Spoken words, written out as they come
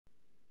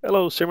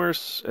Hello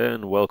Simmers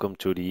and welcome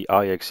to the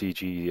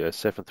IXEG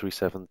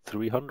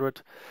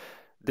 737-300.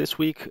 This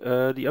week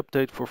the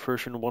update for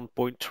version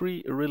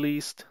 1.3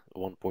 released.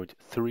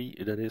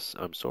 1.3 that is,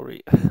 I'm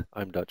sorry,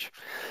 I'm Dutch.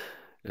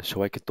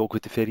 So I can talk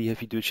with a very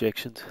heavy Dutch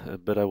accent,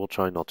 but I will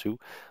try not to.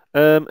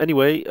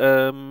 Anyway,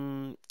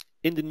 in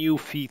the new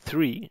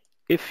V3,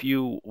 if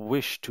you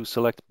wish to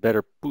select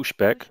Better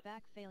Pushback,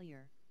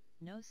 Failure.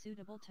 No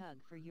suitable tug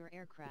for your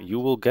aircraft. you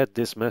will get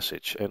this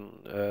message.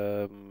 And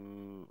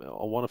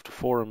on one of the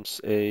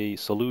forums, a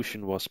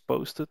solution was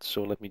posted.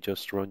 So let me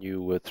just run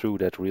you through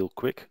that real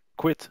quick.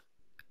 Quit,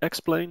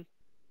 explain.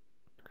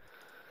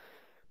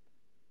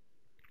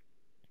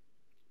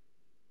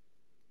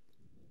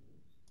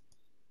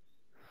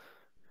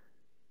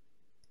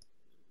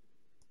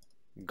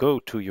 Go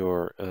to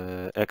your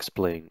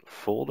explain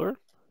folder.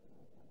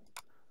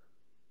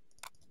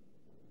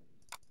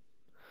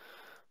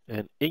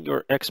 And in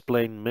your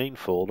explain main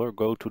folder,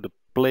 go to the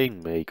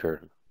plane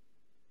maker.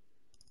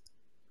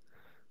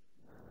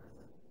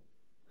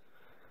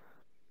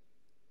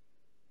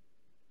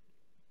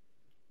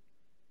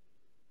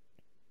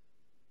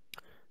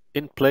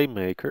 In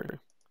PlayMaker,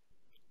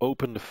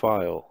 open the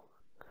file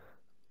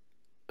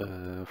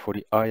for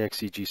the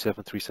IXEG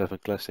 737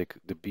 Classic,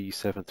 the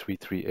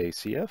B733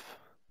 ACF.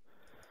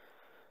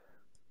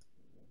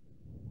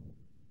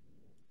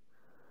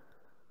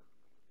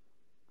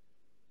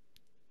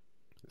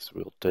 This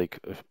will take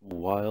a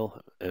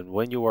while, and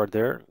when you are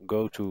there,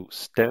 go to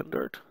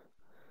Standard,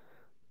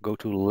 go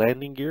to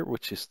Landing Gear,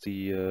 which is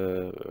the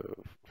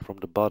from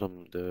the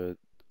bottom, the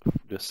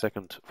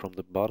second from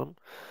the bottom,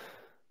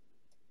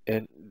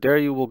 and there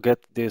you will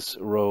get this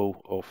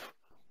row of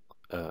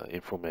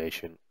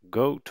information.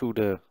 Go to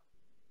the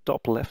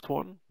top left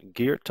one,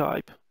 gear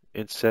type.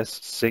 It says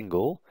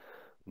single.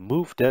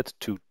 Move that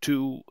to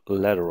 2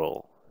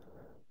 lateral.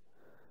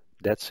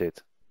 That's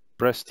it.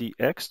 Press the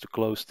X to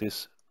close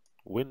this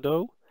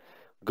window.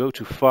 Go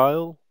to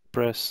File,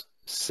 press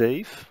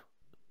Save,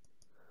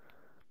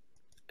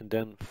 and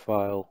then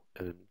File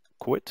and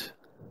Quit.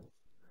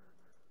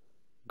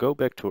 Go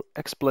back to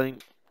Explain.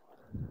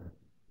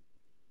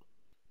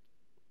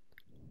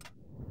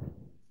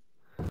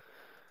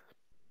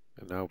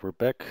 And now we're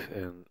back,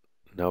 and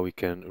now we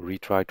can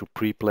retry to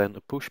pre-plan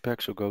a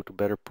pushback. So go to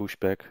Better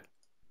Pushback,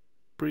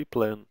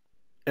 pre-plan,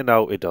 and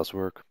now it does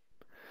work.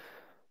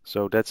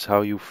 So that's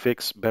how you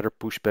fix Better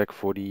Pushback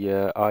for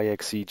the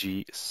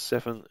IXEG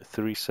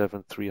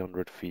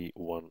 737-300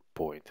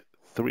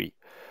 v1.3.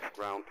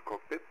 Ground to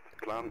cockpit,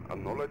 climb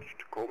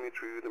acknowledged, call me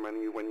through the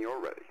menu when you're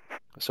ready.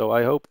 So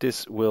I hope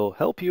this will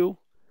help you,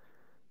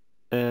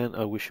 and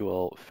I wish you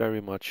all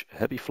very much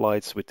happy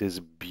flights with this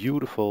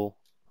beautiful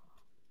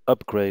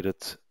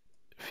upgraded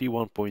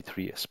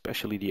v1.3.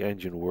 Especially the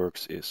engine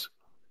works is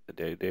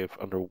they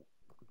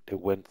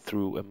went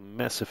through a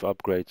massive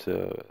upgrade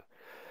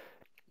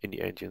in the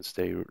engines.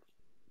 They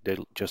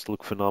just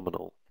look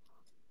phenomenal.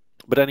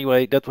 But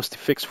anyway, that was the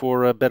fix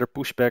for Better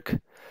Pushback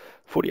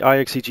for the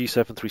IXEG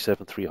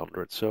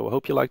 737-300. So I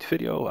hope you liked the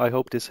video. I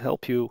hope this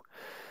helped you,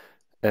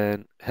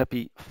 and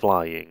happy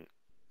flying.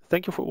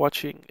 Thank you for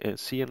watching and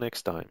see you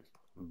next time.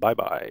 Bye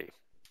bye.